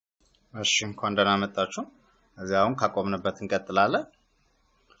እሺ እንኳን ደህና መጣችሁ እዚያውን ካቆምንበት እንቀጥላለን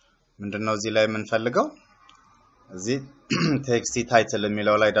ምንድነው እዚህ ላይ የምንፈልገው እዚህ ቴክስት ታይትል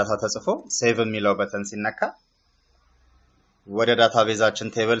የሚለው ላይ ዳታ ተጽፎ ሴቭ የሚለው በተን ሲነካ ወደ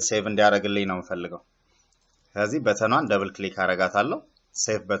ዳታቤዛችን ቴብል ሴቭ እንዲያደርግልኝ ነው የምፈልገው ስለዚህ በተኗን ደብል ክሊክ አረጋታለሁ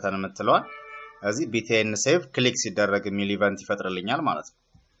ሴቭ በተን የምትለዋል እዚህ btn ሴቭ ክሊክ ሲደረግ የሚል ኢቨንት ይፈጥርልኛል ማለት ነው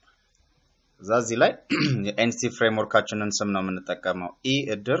እዚህ ላይ የኤንቲቲ ፍሬምወርካችንን ስም ነው የምንጠቀመው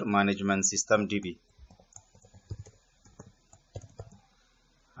edir management system db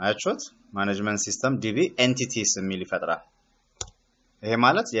አያችሁት management system db entities የሚል ይፈጥራል ይሄ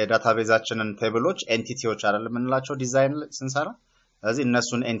ማለት የዳታቤዛችንን ቴብሎች ኤንቲቲዎች አይደል የምንላቸው ዲዛይን ስንሰራ ስለዚህ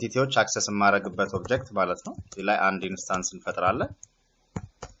እነሱን ኤንቲቲዎች አክሰስ ማድረግበት ኦብጀክት ማለት ነው እዚህ ላይ አንድ ኢንስታንስ እንፈጥራለን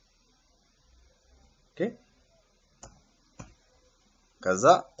ኦኬ ከዛ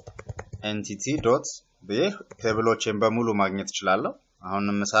entity dot በይ ቴብሎችን በሙሉ ማግኘት ይችላልው አሁን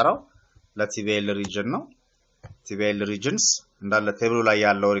የምሰራው ለቲቢኤል ሪጅን ነው ቲቢኤል ሪጅንስ እንዳለ ቴብሉ ላይ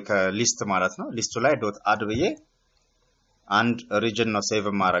ያለው ሊስት ማለት ነው ሊስቱ ላይ ዶት አድ በይ አንድ ሪጅን ነው ሴቭ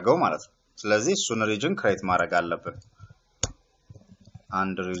ማድረገው ማለት ነው ስለዚህ እሱን ሪጅን ክሬት ማድረግ አለብን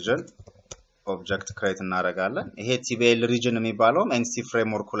አንድ ሪጅን ኦብጀክት ክሬት እናደርጋለን ይሄ ቲቢኤል ሪጅን የሚባለው ኤንቲቲ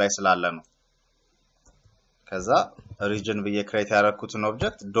ፍሬምወርኩ ላይ ስላለ ነው ከዛ ሪጅን በየ ክሬት ያደረኩትን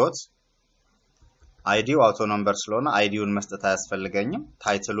ኦብጀክት ዶት አይዲው አውቶ ነምበር ስለሆነ አይዲውን መስጠት አያስፈልገኝም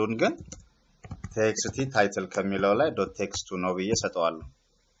ታይትሉን ግን txt ታይትል ከሚለው ላይ ዶት ቴክስቱ ነው በየ ሰጠዋለሁ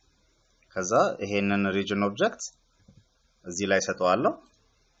ከዛ ይሄንን ሪጅን ኦብጀክት እዚህ ላይ ሰጠዋለሁ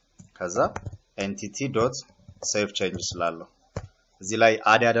ከዛ entity dot save change ስላለው እዚህ ላይ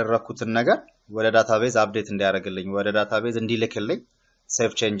አድ ያደረኩትን ነገር ወደ ዳታቤዝ አፕዴት እንዲያደርግልኝ ወደ ዳታቤዝ እንዲልክልኝ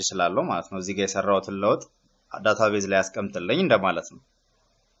save change ስላለው ማለት ነው እዚህ ጋር የሰራሁትን ለውጥ ዳታቤዝ ላይ ያስቀምጥልኝ እንደማለት ነው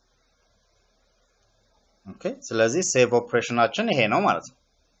ኦኬ ስለዚህ ሴቭ ኦፕሬሽናችን ይሄ ነው ማለት ነው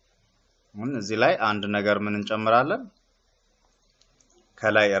አሁን እዚህ ላይ አንድ ነገር ምን እንጨምራለን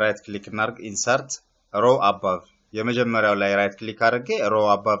ከላይ ራይት ክሊክ እናርግ ኢንሰርት ሮው አባቭ የመጀመሪያው ላይ ራይት ክሊክ አድርጌ ሮው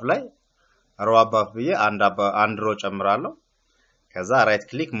አባቭ ላይ ሮው አባቭ ብዬ አንድ ሮው ጨምራለሁ ከዛ ራይት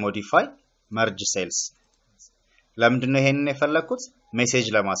ክሊክ ሞዲፋይ መርጅ ሴልስ ለምንድነው ይሄንን የፈለኩት ሜሴጅ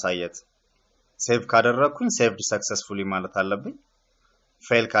ለማሳየት ሴቭ ካደረኩኝ ሴቭድ ሰክሰስፉሊ ማለት አለብኝ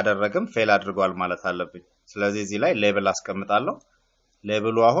ፌል ካደረገም ፌል አድርጓል ማለት አለብኝ ስለዚህ እዚህ ላይ ሌብል አስቀምጣለሁ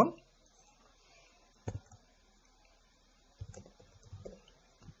ሌብሉ አሁን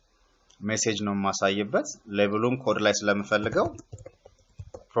ሜሴጅ ነው ማሳይበት ሌብሉን ኮድ ላይ ስለምፈልገው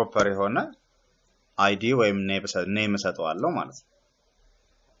ፕሮፐር የሆነ አይዲ ወይም ኔም ሰጠዋለሁ ማለት ነው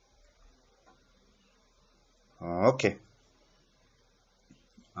ኦኬ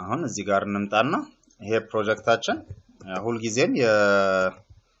አሁን እዚህ ጋር እንምጣና ይሄ ፕሮጀክታችን ሁሉ ጊዜም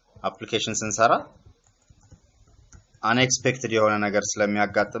የአፕሊኬሽን ስንሰራ unexpected የሆነ ነገር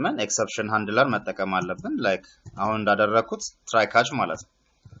ስለሚያጋጥመን exception handler መጠቀም አለብን ላይክ አሁን እንዳደረኩት try catch ማለት ነው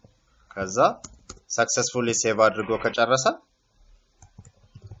ከዛ successfully save አድርጎ ከጨረሰ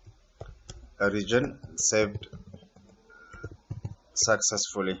region saved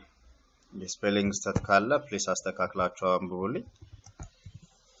successfully spelling mistake ካለ please አስተካክላችሁ አንብቡልኝ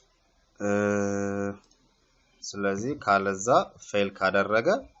ስለዚህ ካለዛ ፌል ካደረገ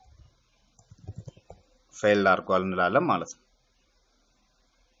ፌል አድርጓል እንላለን ማለት ነው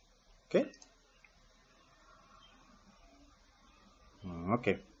ኦኬ ኦኬ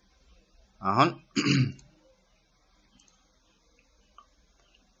አሁን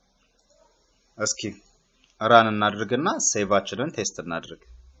እስኪ ራን እናድርግና ሴቫችንን ቴስት እናድርግ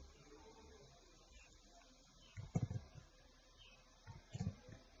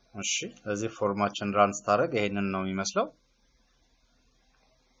እሺ እዚህ ፎርማችን ራን ስታደርግ ይሄንን ነው የሚመስለው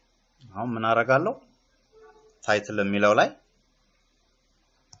አሁን ምን አደርጋለሁ ታይትል የሚለው ላይ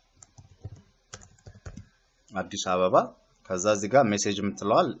አዲስ አበባ ከዛ እዚህ ጋር ሜሴጅ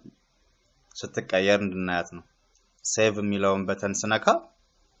የምትለዋል ስትቀየር እንድናያት ነው ሴቭ የሚለውን በተን ስነካ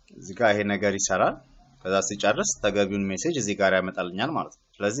እዚህ ጋር ይሄ ነገር ይሰራል ከዛ ሲጨርስ ተገቢውን ሜሴጅ እዚህ ጋር ያመጣልኛል ማለት ነው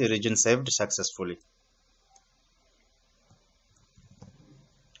ስለዚህ region saved successfully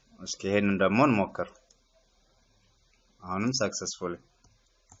እስኪ ይሄንን ደግሞ እንሞክር አሁንም successfully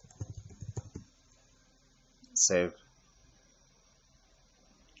save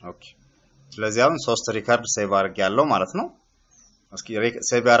ኦኬ ስለዚህ አሁን ሶስት ሪከርድ ሴቭ አድርጌያለሁ ማለት ነው እስኪ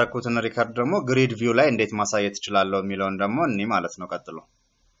ሴቭ ያደረኩትን ሪከርድ ደግሞ ግሪድ ቪው ላይ እንዴት ማሳየት ይችላልው የሚለውን ደግሞ እኔ ማለት ነው ቀጥሎ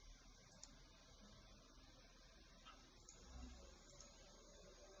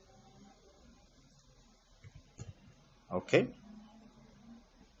ኦኬ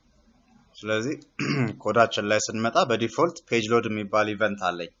ስለዚህ ኮዳችን ላይ ስንመጣ በዲፎልት ፔጅ ሎድ የሚባል ኢቨንት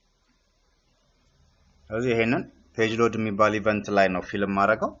አለኝ ስለዚህ ይሄንን ፔጅ ሎድ የሚባል ኢቨንት ላይ ነው ፊልም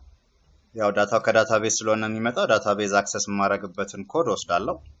ማድረገው ያው ዳታው ከዳታቤዝ ስለሆነ የሚመጣው ዳታቤዝ አክሰስ ማድረግበትን ኮድ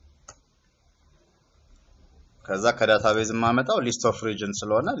ወስዳለሁ ከዛ ከዳታቤዝ ማመጣው ሊስት ኦፍ ሪጅን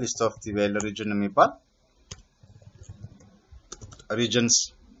ስለሆነ ሊስት ኦፍ ቲቪኤል ሪጅን የሚባል ሪጅንስ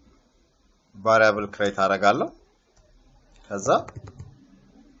ቫሪያብል ክሬት አደርጋለሁ ከዛ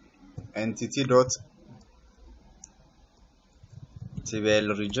entity.tvl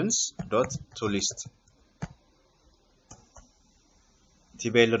regions.toList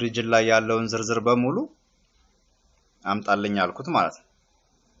tvl region ላይ ያለውን ዝርዝር በሙሉ አምጣልኝ አልኩት ማለት ነው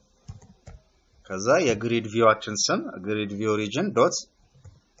ከዛ የግሪድ ቪዋችን ስም ግሪድ ቪው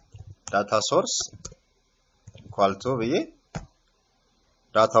region.data source equal to ብዬ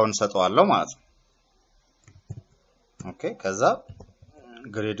ዳታውን ሰጠዋለሁ ማለት ነው ኦኬ ከዛ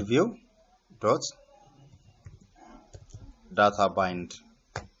grid view dot data bind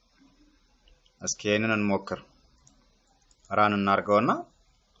እስኪ ይሄንን እንሞክር ራን እናርገውና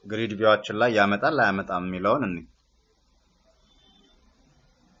grid viewአችን ላይ ያመጣል አያመጣም የሚለውን እንይ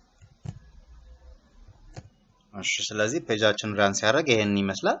እሺ ስለዚህ ፔጃችን ራን ሲያደርግ ይሄን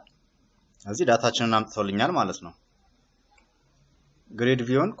ይመስላል እዚህ ዳታችንን አምጥቶልኛል ማለት ነው grid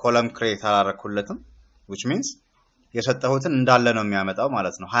viewን ኮለም ክሬት አላረኩለትም which means የሰጠሁትን እንዳለ ነው የሚያመጣው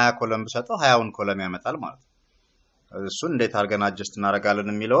ማለት ነው 20 ኮለም ብሰጠው 20ውን ኮለም ያመጣል ማለት ነው እሱን እንዴት አድርገን አጀስት እናደርጋለን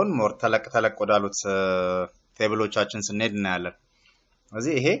የሚለውን ሞር ተለቅ ወዳሉት ቴብሎቻችን ስንሄድ እናያለን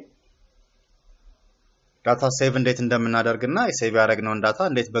ስለዚህ ይሄ ዳታ ሴቭ እንዴት እንደምናደርግና ሴቭ ያደረግነውን ዳታ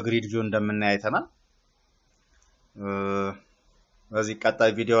እንዴት በግሪድ ቪው እንደምናይ አይተናል በዚህ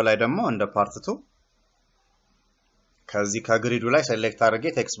ቀጣይ ቪዲዮ ላይ ደግሞ እንደ ፓርት 2 ከዚህ ከግሪዱ ላይ ሴሌክት አድርጌ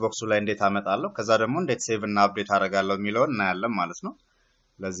ቴክስት ቦክሱ ላይ እንዴት አመጣለሁ ከዛ ደግሞ እንዴት ሴቭ እና አፕዴት አደርጋለሁ የሚለውን እናያለን ማለት ነው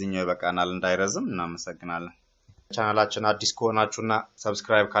ለዚህኛው በቃናል እንዳይረዝም እናመሰግናለን ቻናላችን አዲስ ከሆናችሁና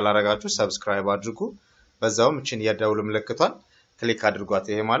ሰብስክራይብ ካላረጋችሁ ሰብስክራይብ አድርጉ በዛውም እቺን የደውል ምልክቷን ክሊክ አድርጓት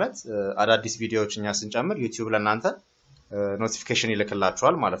ይሄ ማለት አዳዲስ ቪዲዮዎችኛ ስንጨምር YouTube ለእናንተ ኖቲፊኬሽን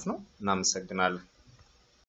ይልክላችኋል ማለት ነው እናመሰግናለን